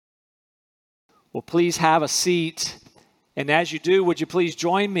Well, please have a seat. And as you do, would you please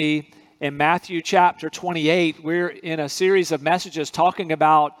join me in Matthew chapter 28? We're in a series of messages talking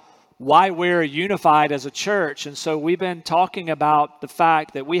about why we're unified as a church. And so we've been talking about the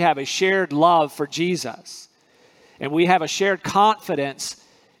fact that we have a shared love for Jesus. And we have a shared confidence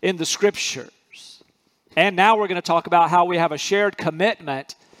in the Scriptures. And now we're going to talk about how we have a shared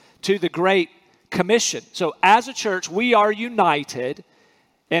commitment to the Great Commission. So as a church, we are united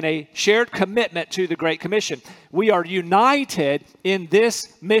in a shared commitment to the Great Commission. We are united in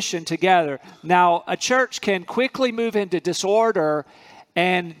this mission together. Now, a church can quickly move into disorder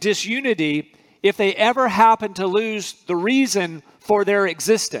and disunity if they ever happen to lose the reason for their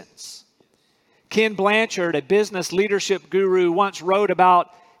existence. Ken Blanchard, a business leadership guru, once wrote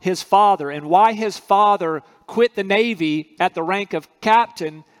about his father and why his father quit the Navy at the rank of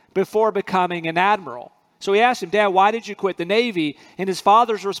captain before becoming an admiral. So he asked him, "Dad, why did you quit the Navy?" And his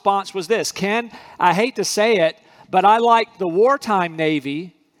father's response was this: "Ken, I hate to say it, but I like the wartime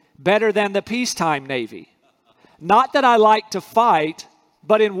Navy better than the peacetime Navy. Not that I like to fight,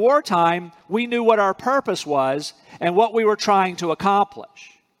 but in wartime, we knew what our purpose was and what we were trying to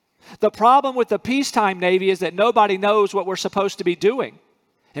accomplish. The problem with the peacetime Navy is that nobody knows what we're supposed to be doing.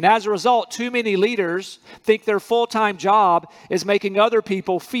 And as a result, too many leaders think their full-time job is making other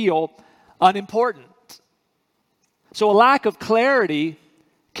people feel unimportant." So a lack of clarity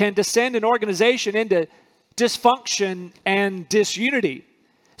can descend an organization into dysfunction and disunity.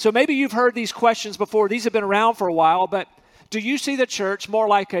 So maybe you've heard these questions before. These have been around for a while, but do you see the church more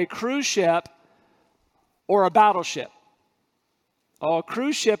like a cruise ship or a battleship? Oh, a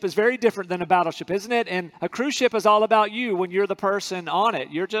cruise ship is very different than a battleship, isn't it? And a cruise ship is all about you when you're the person on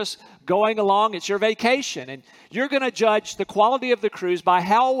it. You're just going along. It's your vacation. And you're going to judge the quality of the cruise by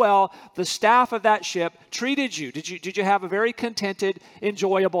how well the staff of that ship treated you. Did you have a very contented,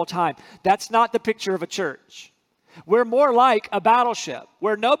 enjoyable time? That's not the picture of a church. We're more like a battleship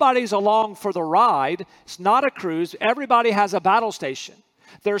where nobody's along for the ride. It's not a cruise. Everybody has a battle station.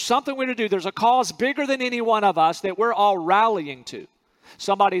 There's something we're to do. There's a cause bigger than any one of us that we're all rallying to.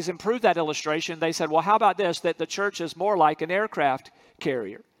 Somebody's improved that illustration. They said, well, how about this, that the church is more like an aircraft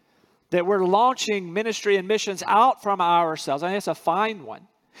carrier, that we're launching ministry and missions out from ourselves. I think it's a fine one.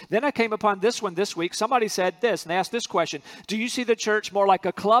 Then I came upon this one this week. Somebody said this, and they asked this question: do you see the church more like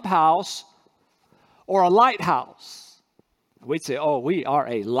a clubhouse or a lighthouse? We'd say, oh, we are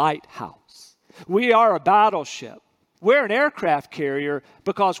a lighthouse. We are a battleship. We're an aircraft carrier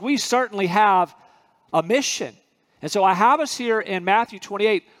because we certainly have a mission. And so I have us here in Matthew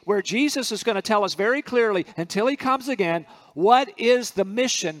 28 where Jesus is going to tell us very clearly, until he comes again, what is the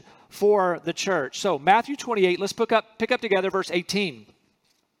mission for the church. So Matthew 28, let's pick up together verse 18.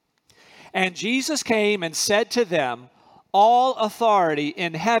 "And Jesus came and said to them, all authority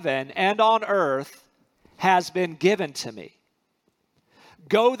in heaven and on earth has been given to me.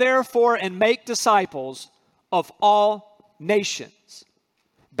 Go therefore and make disciples of all nations,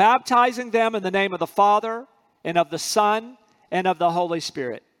 baptizing them in the name of the Father and of the Son and of the Holy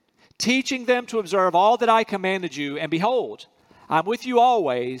Spirit, teaching them to observe all that I commanded you. And behold, I'm with you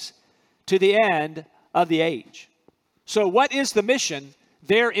always to the end of the age." So what is the mission?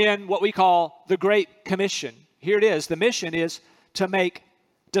 They're in what we call the Great Commission. Here it is. The mission is to make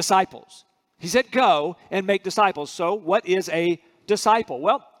disciples. He said, go and make disciples. So what is a disciple?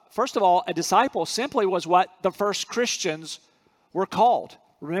 Well, first of all, a disciple simply was what the first Christians were called.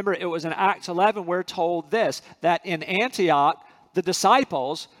 Remember, it was in Acts 11 we're told this, that in Antioch, the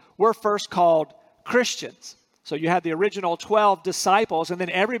disciples were first called Christians. So you had the original 12 disciples, and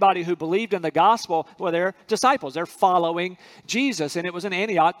then everybody who believed in the gospel, well, they're disciples. They're following Jesus. And it was in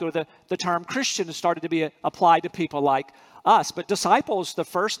Antioch where the term Christian started to be applied to people like us. But disciple is the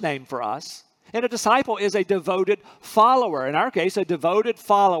first name for us. And a disciple is a devoted follower. In our case, a devoted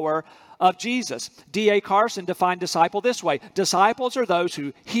follower of Jesus. D.A. Carson defined disciple this way: disciples are those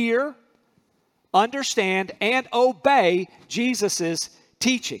who hear, understand, and obey Jesus'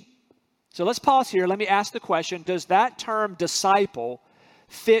 teaching. So let's pause here. Let me ask the question, does that term disciple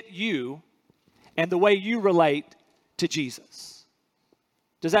fit you and the way you relate to Jesus?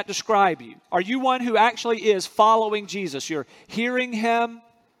 Does that describe you? Are you one who actually is following Jesus? You're hearing him.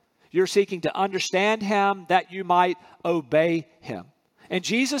 You're seeking to understand him that you might obey him. And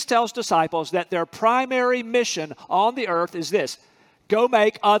Jesus tells disciples that their primary mission on the earth is this: go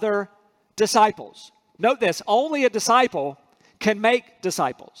make other disciples. Note this, only a disciple can make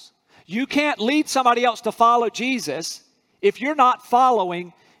disciples. You can't lead somebody else to follow Jesus if you're not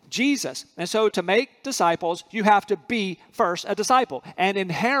following Jesus. And so to make disciples, you have to be first a disciple. And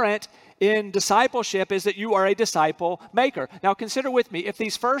inherent in discipleship is that you are a disciple maker. Now consider with me, if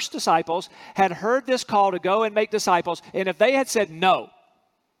these first disciples had heard this call to go and make disciples, and if they had said no,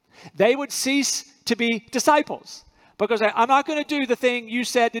 they would cease to be disciples. Because I'm not going to do the thing you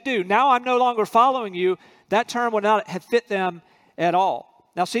said to do. Now I'm no longer following you. That term would not have fit them at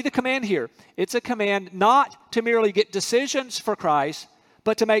all. Now see the command here. It's a command not to merely get decisions for Christ,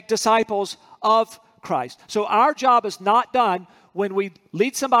 but to make disciples of Christ. So our job is not done when we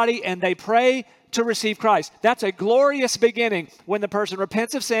lead somebody and they pray to receive Christ. That's a glorious beginning when the person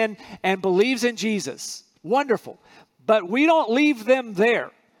repents of sin and believes in Jesus. Wonderful. But we don't leave them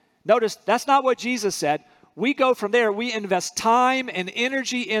there. Notice, that's not what Jesus said. We go from there. We invest time and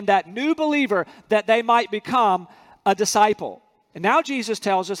energy in that new believer that they might become a disciple. And now Jesus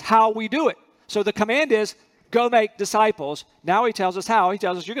tells us how we do it. So the command is, go make disciples. Now he tells us how. He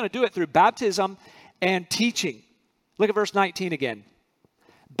tells us you're going to do it through baptism and teaching. Look at verse 19 again.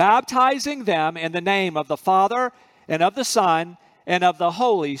 Baptizing them in the name of the Father and of the Son and of the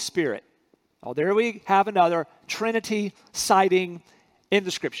Holy Spirit. Oh, there we have another Trinity sighting in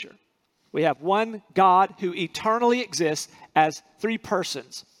the Scripture. We have one God who eternally exists as three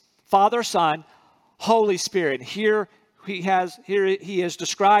persons. Father, Son, Holy Spirit. Here he is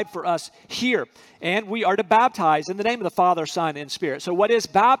described for us here. And we are to baptize in the name of the Father, Son, and Spirit. So what is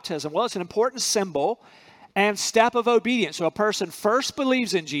baptism? Well, it's an important symbol and step of obedience. So a person first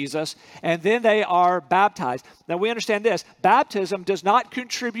believes in Jesus, and then they are baptized. Now we understand this. Baptism does not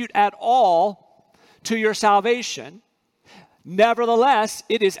contribute at all to your salvation. Nevertheless,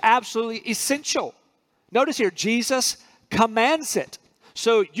 it is absolutely essential. Notice here, Jesus commands it.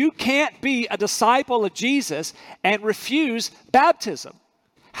 So you can't be a disciple of Jesus and refuse baptism.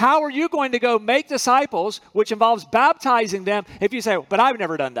 How are you going to go make disciples, which involves baptizing them, if you say, but I've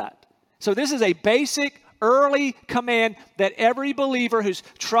never done that? So this is a basic early command that every believer who's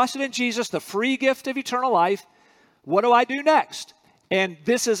trusted in Jesus, the free gift of eternal life, what do I do next? And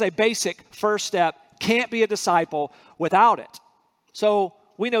this is a basic first step. Can't be a disciple without it. So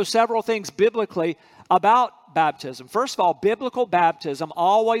we know several things biblically about baptism. First of all, biblical baptism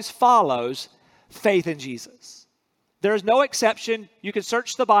always follows faith in Jesus. There is no exception. You can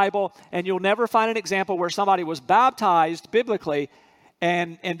search the Bible and you'll never find an example where somebody was baptized biblically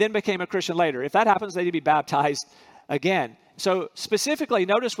and then became a Christian later. If that happens, they need to be baptized again. So specifically,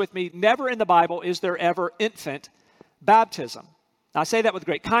 notice with me, never in the Bible is there ever infant baptism. Now, I say that with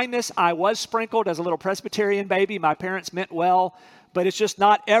great kindness. I was sprinkled as a little Presbyterian baby. My parents meant well, but it's just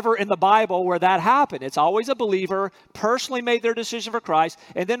not ever in the Bible where that happened. It's always a believer personally made their decision for Christ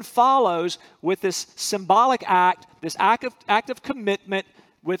and then follows with this symbolic act, this act of commitment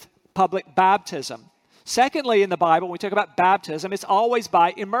with public baptism. Secondly, in the Bible, when we talk about baptism, it's always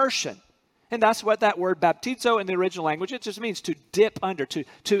by immersion. And that's what that word baptizo in the original language, it just means to dip under,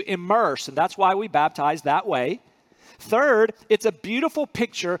 to immerse. And that's why we baptize that way. Third, it's a beautiful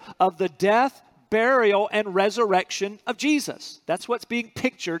picture of the death, burial, and resurrection of Jesus. That's what's being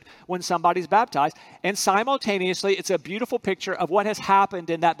pictured when somebody's baptized. And simultaneously, it's a beautiful picture of what has happened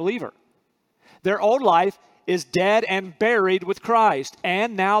in that believer. Their old life is dead and buried with Christ,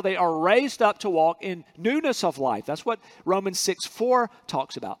 and now they are raised up to walk in newness of life. That's what Romans 6:4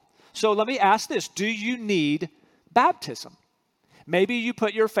 talks about. So let me ask this. Do you need baptism? Maybe you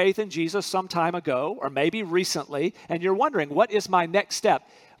put your faith in Jesus some time ago, or maybe recently, and you're wondering, what is my next step?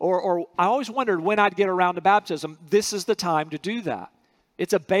 Or I always wondered when I'd get around to baptism. This is the time to do that.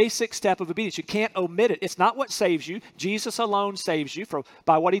 It's a basic step of obedience. You can't omit it. It's not what saves you. Jesus alone saves you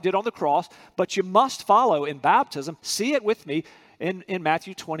by what he did on the cross, but you must follow in baptism. See it with me in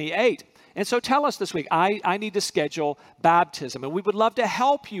Matthew 28. And so tell us this week, I need to schedule baptism, and we would love to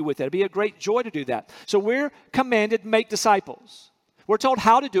help you with it. It'd be a great joy to do that. So we're commanded to make disciples. We're told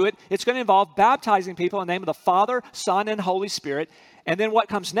how to do it. It's going to involve baptizing people in the name of the Father, Son, and Holy Spirit. And then what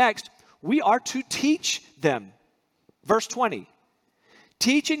comes next? We are to teach them. Verse 20.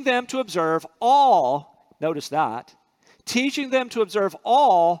 Teaching them to observe all, notice that, teaching them to observe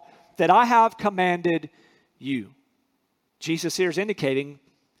all that I have commanded you. Jesus here is indicating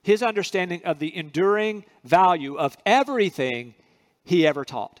his understanding of the enduring value of everything he ever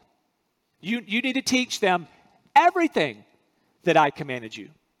taught. You need to teach them everything that I commanded you.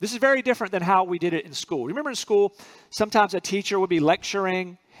 This is very different than how we did it in school. Remember in school, sometimes a teacher would be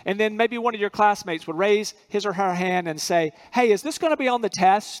lecturing, and then maybe one of your classmates would raise his or her hand and say, hey, is this going to be on the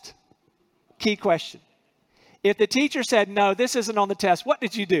test? Key question. If the teacher said, no, this isn't on the test, what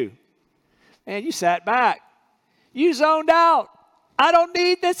did you do? And you sat back. You zoned out. I don't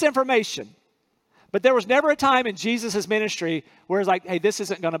need this information. But there was never a time in Jesus' ministry where it's like, hey, this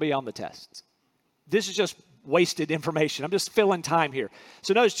isn't going to be on the test. This is just wasted information. I'm just filling time here.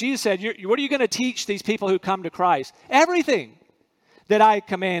 So notice Jesus said, what are you going to teach these people who come to Christ? Everything that I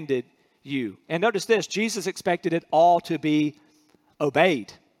commanded you. And notice this, Jesus expected it all to be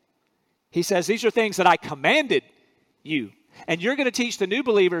obeyed. He says, these are things that I commanded you. And you're going to teach the new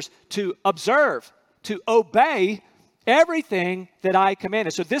believers to observe, to obey everything that I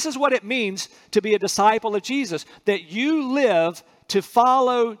commanded. So this is what it means to be a disciple of Jesus, that you live to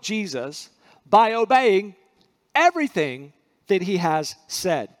follow Jesus by obeying everything that he has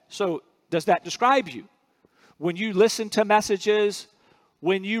said. So does that describe you? When you listen to messages,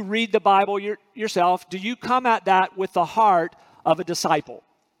 when you read the Bible yourself, do you come at that with the heart of a disciple?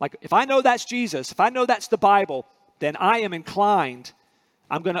 Like, if I know that's Jesus, if I know that's the Bible, then I am inclined,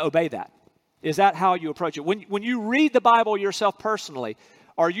 I'm going to obey that. Is that how you approach it? When you read the Bible yourself personally,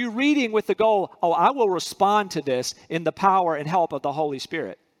 are you reading with the goal, I will respond to this in the power and help of the Holy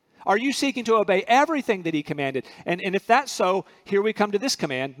Spirit? Are you seeking to obey everything that he commanded? And if that's so, here we come to this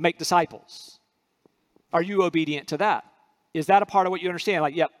command, make disciples. Are you obedient to that? Is that a part of what you understand?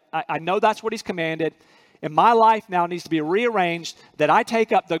 Like, yep, I know that's what he's commanded. And my life now needs to be rearranged that I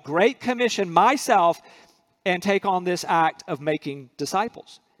take up the Great Commission myself and take on this act of making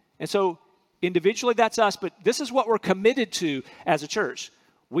disciples. And so individually, that's us, but this is what we're committed to as a church.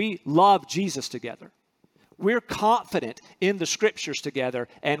 We love Jesus together. We're confident in the scriptures together,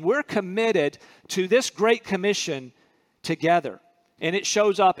 and we're committed to this Great Commission together. And it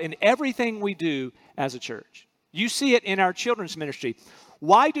shows up in everything we do as a church. You see it in our children's ministry.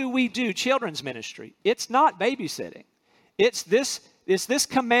 Why do we do children's ministry? It's not babysitting. It's this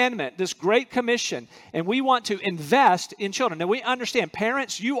commandment, this Great Commission, and we want to invest in children. Now, we understand,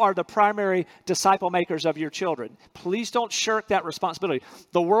 parents, you are the primary disciple makers of your children. Please don't shirk that responsibility.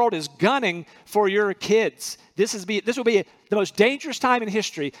 The world is gunning for your kids. This will be the most dangerous time in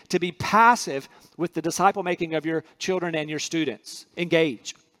history to be passive with the disciple making of your children and your students.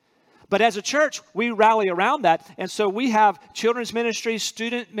 Engage. But as a church, we rally around that. And so we have children's ministry,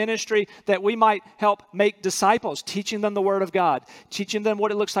 student ministry, that we might help make disciples, teaching them the Word of God, teaching them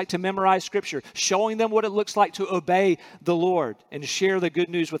what it looks like to memorize Scripture, showing them what it looks like to obey the Lord and to share the good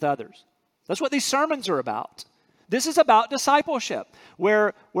news with others. That's what these sermons are about. This is about discipleship,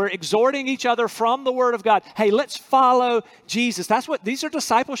 where we're exhorting each other from the Word of God. Hey, let's follow Jesus. These are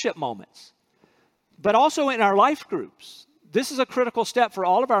discipleship moments. But also in our life groups. This is a critical step for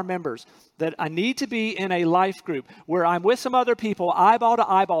all of our members, that I need to be in a life group where I'm with some other people, eyeball to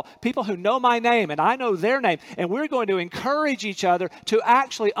eyeball, people who know my name and I know their name, and we're going to encourage each other to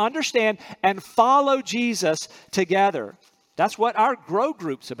actually understand and follow Jesus together. That's what our grow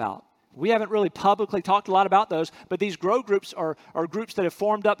group's about. We haven't really publicly talked a lot about those, but these grow groups are groups that have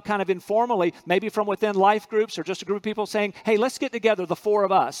formed up kind of informally, maybe from within life groups or just a group of people saying, hey, let's get together, the four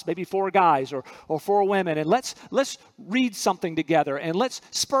of us, maybe four guys or four women, and let's read something together, and let's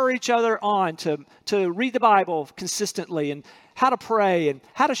spur each other on to read the Bible consistently, and how to pray, and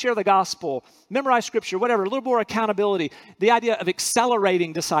how to share the gospel, memorize Scripture, whatever, a little more accountability, the idea of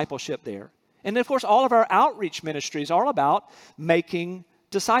accelerating discipleship there. And then, of course, all of our outreach ministries are about making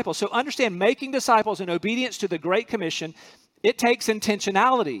disciples. So understand, making disciples in obedience to the Great Commission, it takes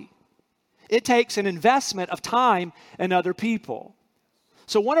intentionality. It takes an investment of time in other people.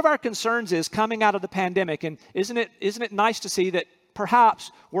 So one of our concerns is coming out of the pandemic, and isn't it nice to see that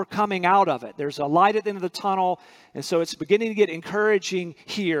perhaps we're coming out of it? There's a light at the end of the tunnel, and so it's beginning to get encouraging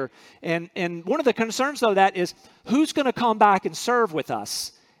here. And one of the concerns, though, that is who's going to come back and serve with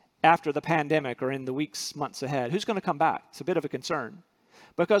us after the pandemic or in the weeks, months ahead? Who's going to come back? It's a bit of a concern.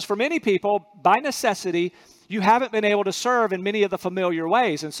 Because for many people, by necessity, you haven't been able to serve in many of the familiar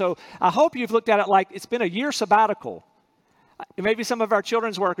ways. And so I hope you've looked at it like it's been a year sabbatical. Maybe some of our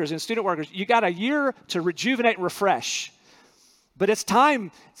children's workers and student workers, you got a year to rejuvenate and refresh. But it's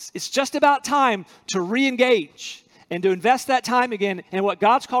time, it's just about time to re-engage and to invest that time again in what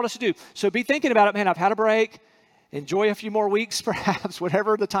God's called us to do. So be thinking about it, man, I've had a break. Enjoy a few more weeks, perhaps,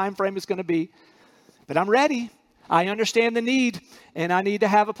 whatever the time frame is going to be. But I'm ready. I understand the need, and I need to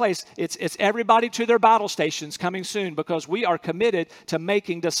have a place. It's everybody to their battle stations coming soon, because we are committed to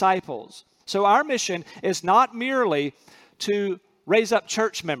making disciples. So our mission is not merely to raise up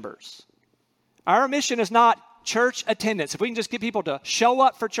church members. Our mission is not church attendance. If we can just get people to show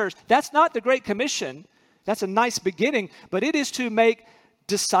up for church, that's not the Great Commission. That's a nice beginning, but it is to make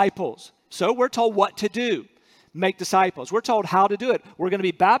disciples. So we're told what to do. Make disciples. We're told how to do it. We're going to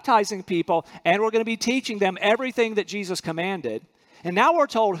be baptizing people, and we're going to be teaching them everything that Jesus commanded. And now we're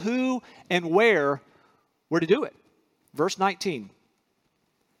told who and where we're to do it. Verse 19.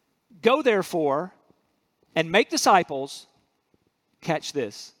 Go therefore and make disciples, catch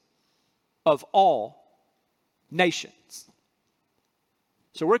this, of all nations.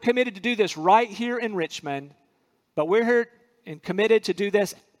 So we're committed to do this right here in Richmond, but we're here and committed to do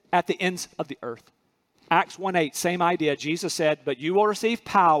this at the ends of the earth. Acts 1:8, same idea. Jesus said, "But you will receive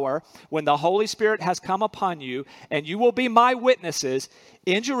power when the Holy Spirit has come upon you, and you will be my witnesses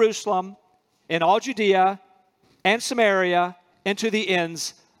in Jerusalem, in all Judea and Samaria, and to the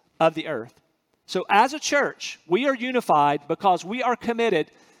ends of the earth." So as a church, we are unified because we are committed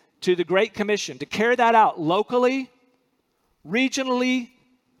to the Great Commission, to carry that out locally, regionally,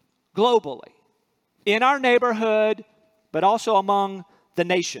 globally, in our neighborhood, but also among the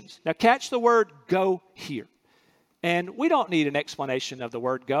nations. Now catch the word "go" here. And we don't need an explanation of the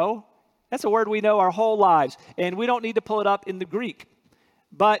word "go." That's a word we know our whole lives, and we don't need to pull it up in the Greek.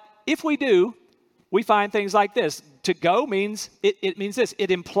 But if we do, we find things like this. To go means, it means this.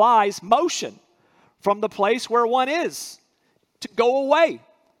 It implies motion from the place where one is. To go away,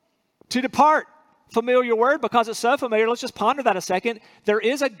 to depart. Familiar word because it's so familiar. Let's just ponder that a second. There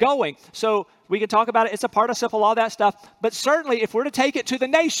is a going. So we can talk about it. It's a participle, all that stuff. But certainly if we're to take it to the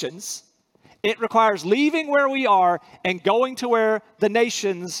nations, it requires leaving where we are and going to where the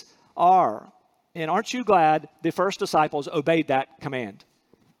nations are. And aren't you glad the first disciples obeyed that command?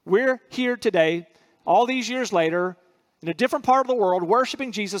 We're here today, all these years later, in a different part of the world,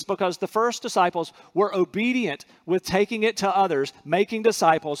 worshiping Jesus because the first disciples were obedient with taking it to others, making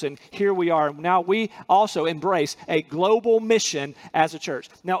disciples, and here we are. Now we also embrace a global mission as a church.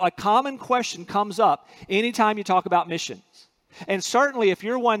 Now a common question comes up anytime you talk about missions. And certainly if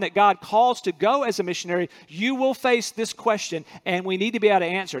you're one that God calls to go as a missionary, you will face this question, and we need to be able to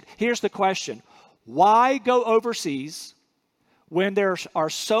answer it. Here's the question: why go overseas when there are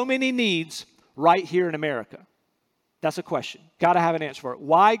so many needs right here in America? That's a question. Got to have an answer for it.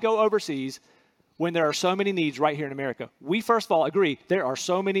 Why go overseas when there are so many needs right here in America? We, first of all, agree there are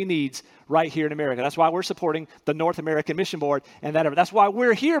so many needs right here in America. That's why we're supporting the North American Mission Board and that. That's why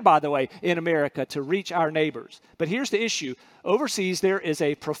we're here, by the way, in America, to reach our neighbors. But here's the issue. Overseas, there is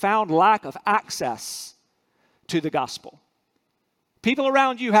a profound lack of access to the gospel. People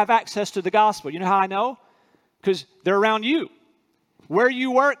around you have access to the gospel. You know how I know? Because they're around you. Where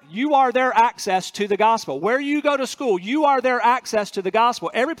you work, you are their access to the gospel. Where you go to school, you are their access to the gospel.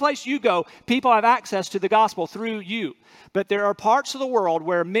 Every place you go, people have access to the gospel through you. But there are parts of the world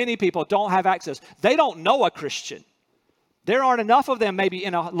where many people don't have access. They don't know a Christian. There aren't enough of them maybe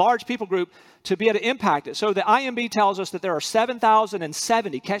in a large people group to be able to impact it. So the IMB tells us that there are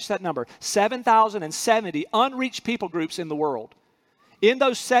 7,070, catch that number, 7,070 unreached people groups in the world. In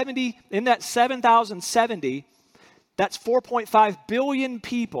that 7,070, that's 4.5 billion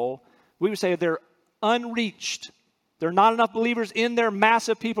people, we would say they're unreached. There are not enough believers in their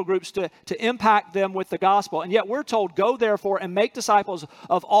massive people groups to impact them with the gospel. And yet we're told, go therefore and make disciples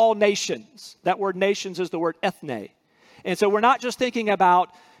of all nations. That word nations is the word ethne. And so we're not just thinking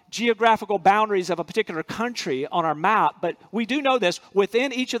about geographical boundaries of a particular country on our map, but we do know this.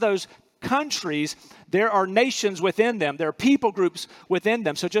 Within each of those countries, there are nations within them. There are people groups within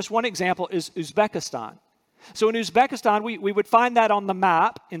them. So just one example is Uzbekistan. So in Uzbekistan, we would find that on the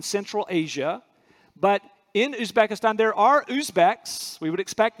map in Central Asia. But in Uzbekistan, there are Uzbeks. We would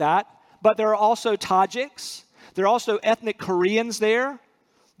expect that. But there are also Tajiks. There are also ethnic Koreans there.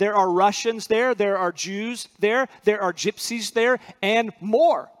 There are Russians there. There are Jews there. There are Gypsies there, and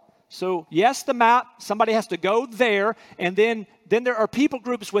more. So yes, the map, somebody has to go there. And then there are people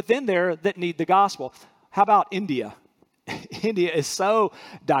groups within there that need the gospel. How about India? India is so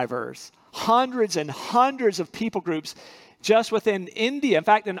diverse. Hundreds and hundreds of people groups just within India. In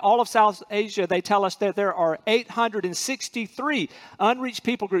fact, in all of South Asia, they tell us that there are 863 unreached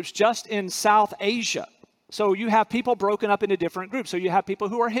people groups just in South Asia. So you have people broken up into different groups. So you have people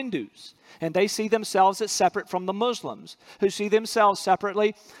who are Hindus, and they see themselves as separate from the Muslims, who see themselves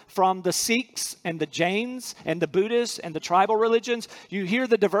separately from the Sikhs and the Jains and the Buddhists and the tribal religions. You hear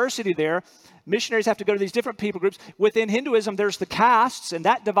the diversity there. Missionaries have to go to these different people groups. Within Hinduism, there's the castes, and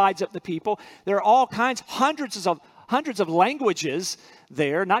that divides up the people. There are all kinds, hundreds of languages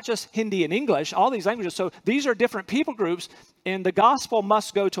there, not just Hindi and English, all these languages. So these are different people groups, and the gospel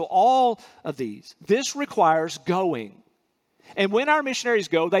must go to all of these. This requires going. And when our missionaries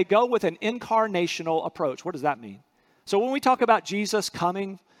go, they go with an incarnational approach. What does that mean? So when we talk about Jesus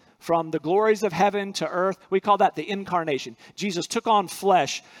coming from the glories of heaven to earth, we call that the incarnation. Jesus took on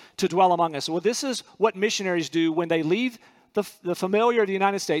flesh to dwell among us. Well, this is what missionaries do when they leave the familiar of the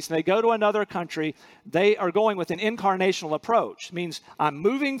United States and they go to another country. They are going with an incarnational approach. It means I'm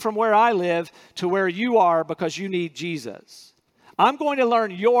moving from where I live to where you are because you need Jesus. I'm going to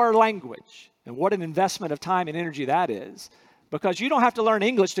learn your language. And what an investment of time and energy that is. because you don't have to learn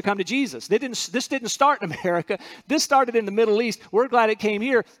English to come to Jesus. This didn't start in America. This started in the Middle East. We're glad it came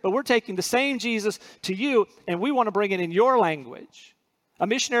here, but we're taking the same Jesus to you, and we want to bring it in your language. A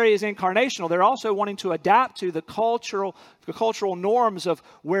missionary is incarnational. They're also wanting to adapt to the cultural norms of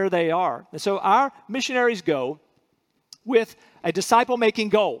where they are. And so our missionaries go with a disciple-making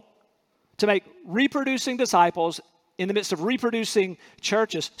goal to make reproducing disciples in the midst of reproducing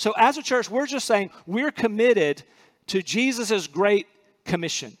churches. So as a church, we're just saying we're committed to Jesus' great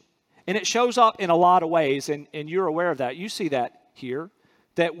commission. And it shows up in a lot of ways, and you're aware of that. You see that here,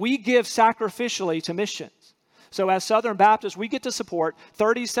 that we give sacrificially to missions. So as Southern Baptists, we get to support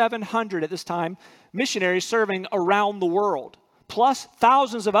 3,700 at this time missionaries serving around the world, plus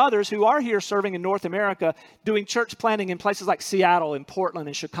thousands of others who are here serving in North America, doing church planting in places like Seattle and Portland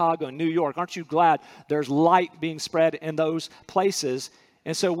and Chicago and New York. Aren't you glad there's light being spread in those places?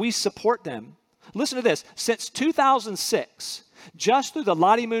 And so we support them. Listen to this. Since 2006, just through the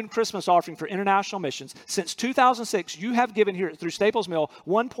Lottie Moon Christmas offering for international missions, since 2006, you have given here through Staples Mill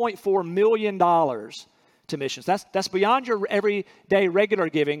 $1.4 million to missions. That's beyond your everyday regular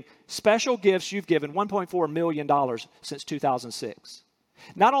giving. Special gifts you've given $1.4 million since 2006.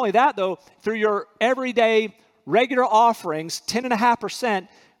 Not only that, though, through your everyday regular offerings, 10.5%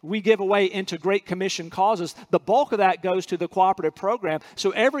 we give away into Great Commission causes. The bulk of that goes to the cooperative program.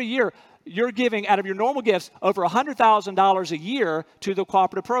 So every year, you're giving out of your normal gifts over $100,000 a year to the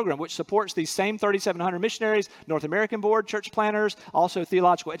cooperative program, which supports these same 3,700 missionaries, North American Board, church planners, also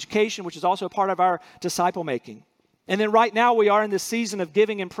theological education, which is also part of our disciple making. And then right now we are in this season of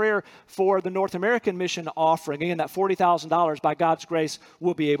giving and prayer for the North American mission offering. Again, that $40,000 by God's grace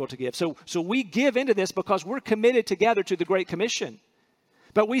we'll be able to give. So we give into this because we're committed together to the Great Commission.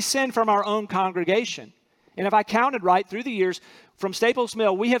 But we send from our own congregation. And if I counted right through the years, from Staples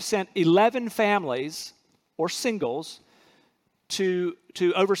Mill, we have sent 11 families or singles to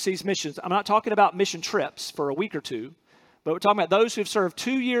overseas missions. I'm not talking about mission trips for a week or two, but we're talking about those who've served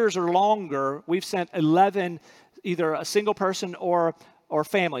 2 years or longer. We've sent 11, either a single person or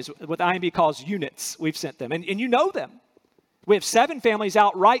families, what the IMB calls units. We've sent them, and you know them. We have 7 families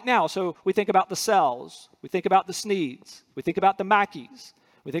out right now. So we think about the Sells, we think about the Sneeds, we think about the Mackeys,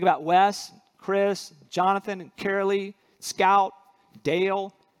 we think about Wes, Chris, Jonathan, and Carolee, Scout,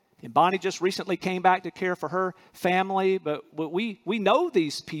 Dale, and Bonnie just recently came back to care for her family. But we know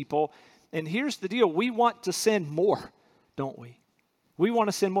these people, and here's the deal. We want to send more, don't we? We want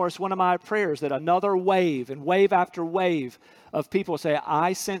to send more. It's one of my prayers that another wave and wave after wave of people say,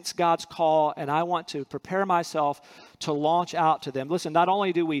 I sense God's call, and I want to prepare myself to launch out to them. Listen, not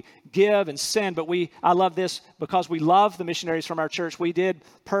only do we give and send, but I love this because we love the missionaries from our church. We did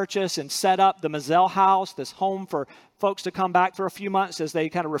purchase and set up the Mazzell House, this home for folks to come back for a few months as they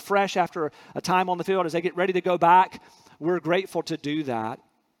kind of refresh after a time on the field, as they get ready to go back. We're grateful to do that.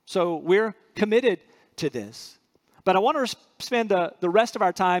 So we're committed to this. But I want to spend the rest of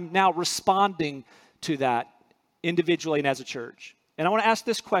our time now responding to that individually and as a church. And I want to ask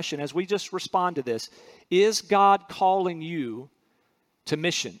this question as we just respond to this. Is God calling you to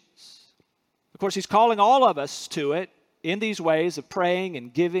missions? Of course, he's calling all of us to it in these ways of praying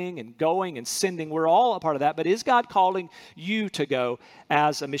and giving and going and sending. We're all a part of that. But is God calling you to go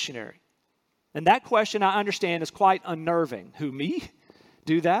as a missionary? And that question, I understand, is quite unnerving. Who, me?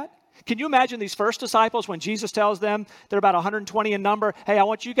 Do that? Can you imagine these first disciples when Jesus tells them, they're about 120 in number, hey, I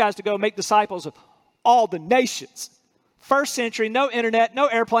want you guys to go make disciples of all the nations. First century, no internet, no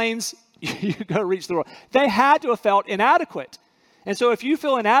airplanes, you go reach the world. They had to have felt inadequate. And so if you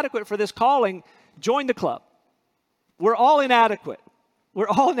feel inadequate for this calling, join the club. We're all inadequate. We're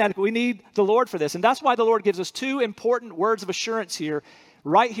all inadequate. We need the Lord for this. And that's why the Lord gives us 2 important words of assurance here,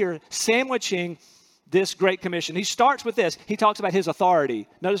 right here, sandwiching this Great Commission. He starts with this. He talks about his authority.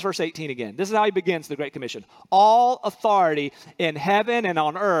 Notice verse 18 again. This is how he begins the Great Commission. All authority in heaven and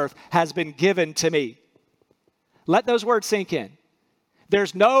on earth has been given to me. Let those words sink in.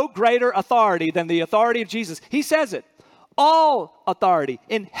 There's no greater authority than the authority of Jesus. He says it. All authority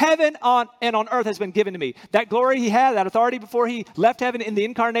in heaven and on earth has been given to me. That glory he had, that authority before he left heaven in the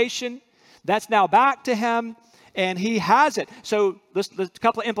incarnation, that's now back to him, and he has it. So there's a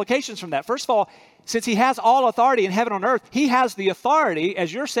couple of implications from that. First of all, since he has all authority in heaven and on earth, he has the authority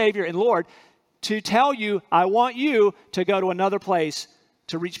as your Savior and Lord to tell you, I want you to go to another place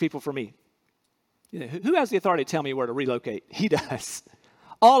to reach people for me. You know, who has the authority to tell me where to relocate? He does.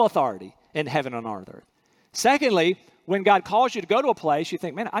 All authority in heaven and on earth. Secondly, when God calls you to go to a place, you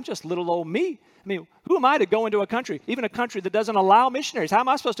think, man, I'm just little old me. I mean, who am I to go into a country, even a country that doesn't allow missionaries? How am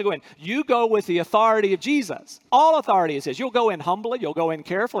I supposed to go in? You go with the authority of Jesus. All authority is his. You'll go in humbly, you'll go in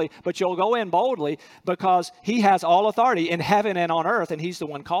carefully, but you'll go in boldly because he has all authority in heaven and on earth, and he's the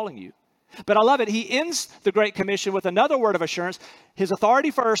one calling you. But I love it. He ends the Great Commission with another word of assurance. His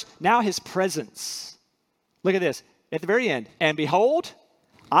authority first, now his presence. Look at this at the very end. And behold,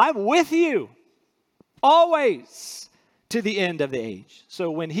 I'm with you always to the end of the age.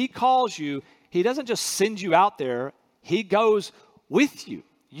 So when he calls you, he doesn't just send you out there. He goes with you.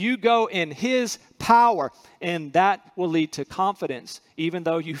 You go in his power, and that will lead to confidence, even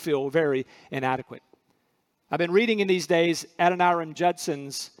though you feel very inadequate. I've been reading in these days Adoniram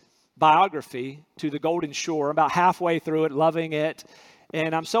Judson's biography, To the Golden Shore. I'm about halfway through it, loving it.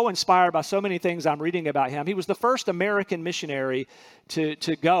 And I'm so inspired by so many things I'm reading about him. He was the first American missionary to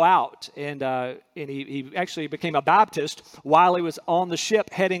go out. And he actually became a Baptist while he was on the ship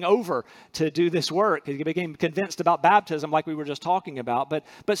heading over to do this work. He became convinced about baptism like we were just talking about.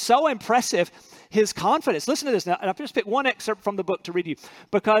 But so impressive, his confidence. Listen to this now. And I've just picked one excerpt from the book to read you.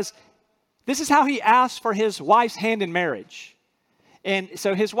 Because this is how he asked for his wife's hand in marriage. And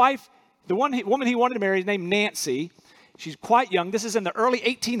so his wife, the woman he wanted to marry is named Nancy. She's quite young. This is in the early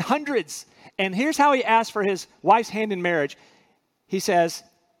 1800s. And here's how he asked for his wife's hand in marriage. He says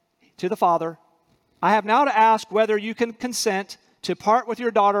to the father, I have now to ask whether you can consent to part with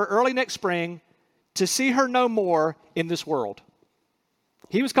your daughter early next spring to see her no more in this world.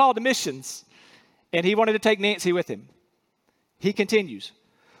 He was called to missions, and he wanted to take Nancy with him. He continues,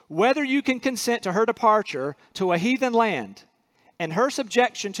 whether you can consent to her departure to a heathen land and her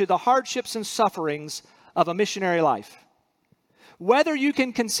subjection to the hardships and sufferings of a missionary life. Whether you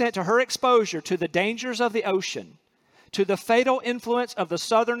can consent to her exposure to the dangers of the ocean, to the fatal influence of the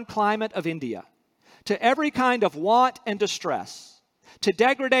southern climate of India, to every kind of want and distress, to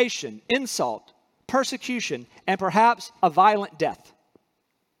degradation, insult, persecution, and perhaps a violent death.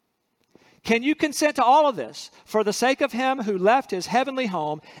 Can you consent to all of this for the sake of him who left his heavenly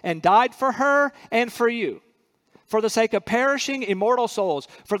home and died for her and for you, for the sake of perishing immortal souls,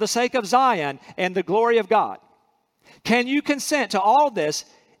 for the sake of Zion and the glory of God? Can you consent to all this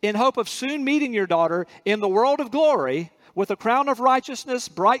in hope of soon meeting your daughter in the world of glory with a crown of righteousness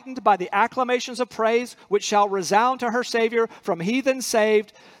brightened by the acclamations of praise which shall resound to her Savior from heathens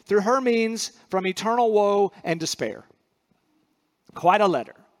saved through her means from eternal woe and despair? Quite a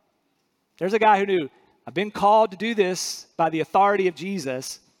letter. There's a guy who knew, I've been called to do this by the authority of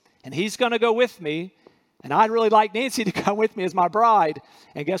Jesus, and he's going to go with me, and I'd really like Nancy to come with me as my bride.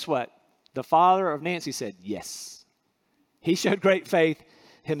 And guess what? The father of Nancy said yes. He showed great faith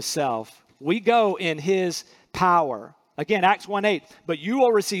himself. We go in his power. Again, Acts 1:8, but you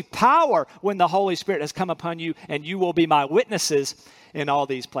will receive power when the Holy Spirit has come upon you, and you will be my witnesses in all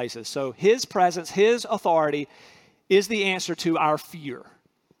these places. So his presence, his authority is the answer to our fear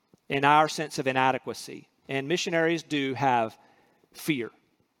and our sense of inadequacy. And missionaries do have fear,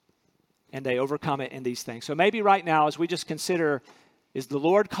 and they overcome it in these things. So maybe right now, as we just consider, is the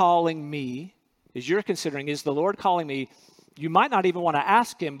Lord calling me? As you're considering, is the Lord calling me? You might not even want to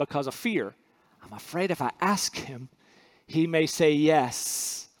ask him because of fear. I'm afraid if I ask him, he may say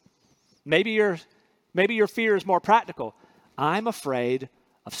yes. Maybe your fear is more practical. I'm afraid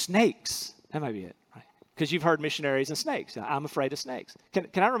of snakes. That might be it, right? Because you've heard missionaries and snakes. I'm afraid of snakes.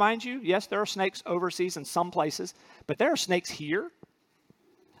 Can I remind you, yes, there are snakes overseas in some places, but there are snakes here.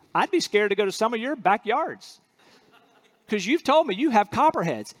 I'd be scared to go to some of your backyards because you've told me you have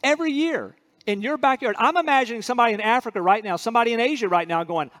copperheads every year in your backyard. I'm imagining somebody in Africa right now, somebody in Asia right now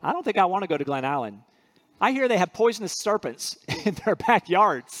going, I don't think I want to go to Glen Island. I hear they have poisonous serpents in their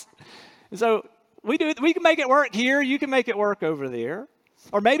backyards. So we can make it work here. You can make it work over there.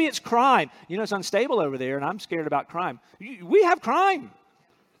 Or maybe it's crime. You know, it's unstable over there, and I'm scared about crime. We have crime.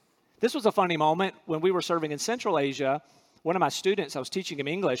 This was a funny moment when we were serving in Central Asia. One of my students, I was teaching him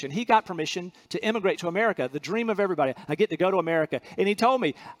English, and he got permission to immigrate to America, the dream of everybody. I get to go to America. And he told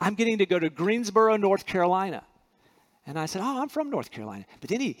me, I'm getting to go to Greensboro, North Carolina. And I said, I'm from North Carolina. But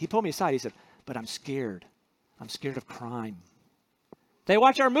then he pulled me aside. He said, but I'm scared. I'm scared of crime. They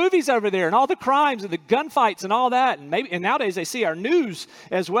watch our movies over there and all the crimes and the gunfights and all that. And nowadays they see our news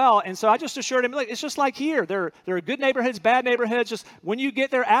as well. And so I just assured him, look, it's just like here. There are good neighborhoods, bad neighborhoods. Just when you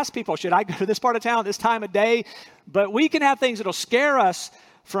get there, ask people, should I go to this part of town this time of day? But we can have things that'll scare us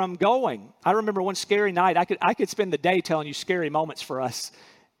from going. I remember one scary night. I could spend the day telling you scary moments for us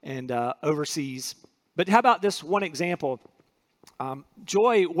and overseas. But how about this one example?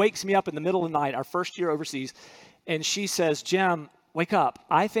 Joy wakes me up in the middle of the night, our first year overseas, and she says, Jim, wake up.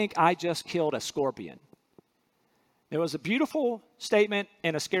 I think I just killed a scorpion. It was a beautiful statement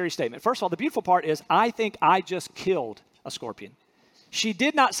and a scary statement. First of all, the beautiful part is, I think I just killed a scorpion. She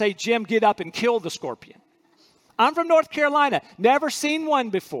did not say, Jim, get up and kill the scorpion. I'm from North Carolina, never seen one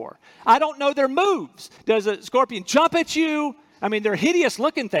before. I don't know their moves. Does a scorpion jump at you? I mean, they're hideous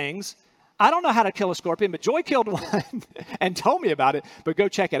looking things. I don't know how to kill a scorpion, but Joy killed one and told me about it, but go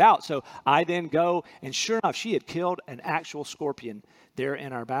check it out. So I then go, and sure enough, she had killed an actual scorpion there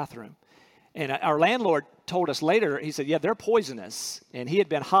in our bathroom. And our landlord told us later, he said, yeah, they're poisonous. And he had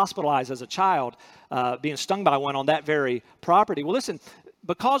been hospitalized as a child, being stung by one on that very property. Well, listen,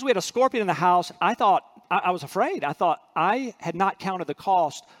 because we had a scorpion in the house, I was afraid. I thought I had not counted the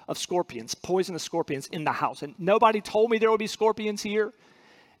cost of scorpions, poisonous scorpions in the house. And nobody told me there would be scorpions here.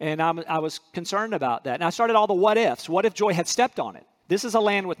 And I was concerned about that. And I started all the what ifs. What if Joy had stepped on it? This is a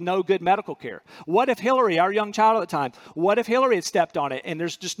land with no good medical care. What if Hillary, our young child at the time, what if Hillary had stepped on it and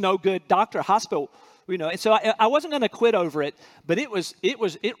there's just no good doctor, hospital, And so I wasn't going to quit over it, but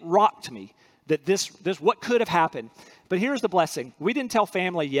it rocked me that this what could have happened. But here's the blessing. We didn't tell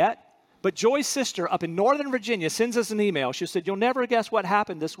family yet, but Joy's sister up in Northern Virginia sends us an email. She said, you'll never guess what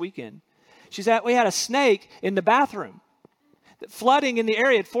happened this weekend. She said, we had a snake in the bathroom. Flooding in the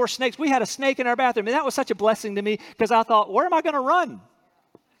area had 4 snakes. We had a snake in our bathroom. And that was such a blessing to me because I thought, where am I going to run?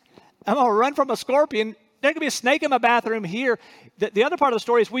 I'm going to run from a scorpion. There could be a snake in my bathroom here. The other part of the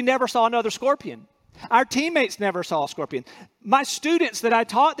story is we never saw another scorpion. Our teammates never saw a scorpion. My students that I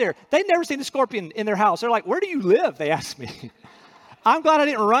taught there, they'd never seen a scorpion in their house. They're like, where do you live? They asked me. I'm glad I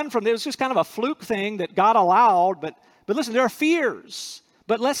didn't run from it. It was just kind of a fluke thing that God allowed. But listen, there are fears.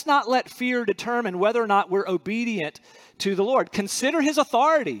 But let's not let fear determine whether or not we're obedient to the Lord. Consider his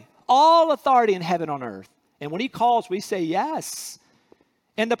authority, all authority in heaven and on earth. And when he calls, we say yes.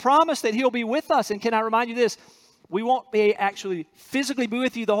 And the promise that he'll be with us. And can I remind you this? We won't be actually physically be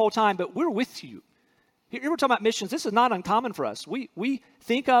with you the whole time, but we're with you. Here we're talking about missions. This is not uncommon for us. We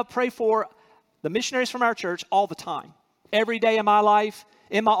think of, pray for the missionaries from our church all the time. Every day in my life,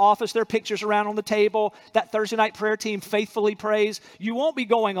 in my office, there are pictures around on the table. That Thursday night prayer team faithfully prays. You won't be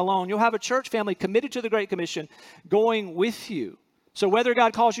going alone. You'll have a church family committed to the Great Commission going with you. So whether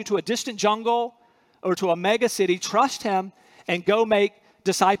God calls you to a distant jungle or to a mega city, trust him and go make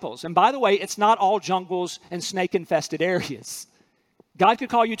disciples. And by the way, it's not all jungles and snake-infested areas. God could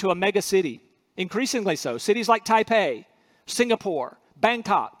call you to a mega city, increasingly so. Cities like Taipei, Singapore,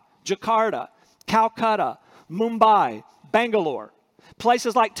 Bangkok, Jakarta, Calcutta, Mumbai, Bangalore.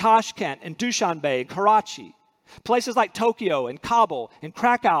 Places like Tashkent and Dushanbe and Karachi. Places like Tokyo and Kabul and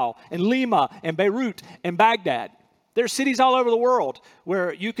Krakow and Lima and Beirut and Baghdad. There are cities all over the world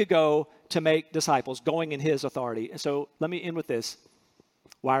where you could go to make disciples, going in his authority. And so let me end with this.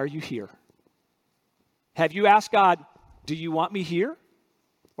 Why are you here? Have you asked God, do you want me here?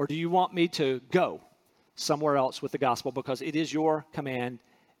 Or do you want me to go somewhere else with the gospel? Because it is your command,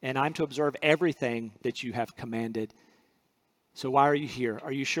 and I'm to observe everything that you have commanded. So why are you here?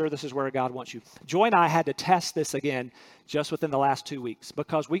 Are you sure this is where God wants you? Joy and I had to test this again just within the last 2 weeks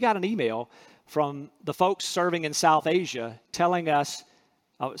because we got an email from the folks serving in South Asia telling us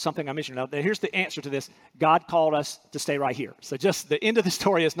something I mentioned. Now, here's the answer to this. God called us to stay right here. So just the end of the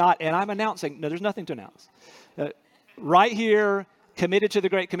story is not, and I'm announcing. No, there's nothing to announce. Right here, committed to the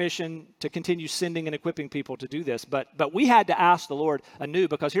Great Commission to continue sending and equipping people to do this. But we had to ask the Lord anew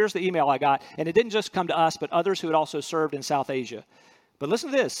because here's the email I got. And it didn't just come to us, but others who had also served in South Asia. But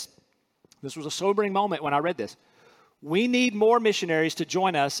listen to this. This was a sobering moment when I read this. We need more missionaries to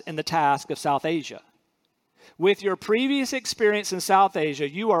join us in the task of South Asia. With your previous experience in South Asia,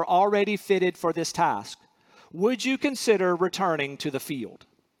 you are already fitted for this task. Would you consider returning to the field?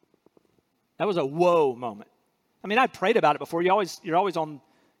 That was a whoa moment. I mean, I'd prayed about it before. You're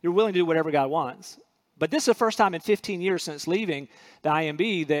willing to do whatever God wants. But this is the first time in 15 years since leaving the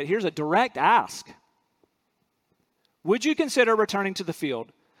IMB that here's a direct ask. Would you consider returning to the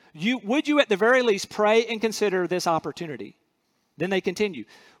field? Would you at the very least pray and consider this opportunity? Then they continue.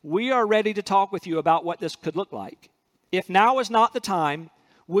 We are ready to talk with you about what this could look like. If now is not the time,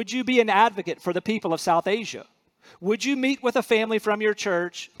 would you be an advocate for the people of South Asia? Would you meet with a family from your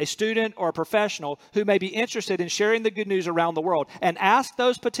church, a student or a professional who may be interested in sharing the good news around the world and ask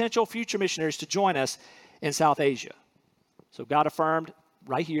those potential future missionaries to join us in South Asia? So God affirmed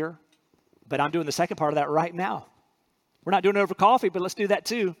right here, but I'm doing the second part of that right now. We're not doing it over coffee, but let's do that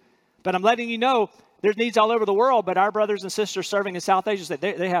too. But I'm letting you know there's needs all over the world, but our brothers and sisters serving in South Asia,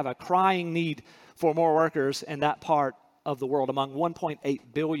 they have a crying need for more workers in that part of the world among 1.8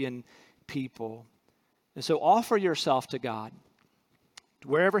 billion people. And so offer yourself to God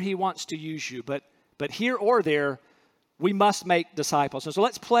wherever he wants to use you. But here or there, we must make disciples. And so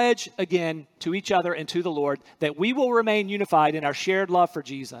let's pledge again to each other and to the Lord that we will remain unified in our shared love for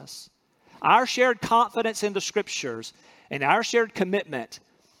Jesus, our shared confidence in the Scriptures, and our shared commitment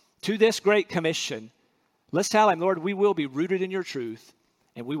to this great commission. Let's tell him, Lord, we will be rooted in your truth,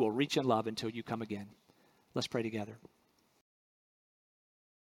 and we will reach in love until you come again. Let's pray together.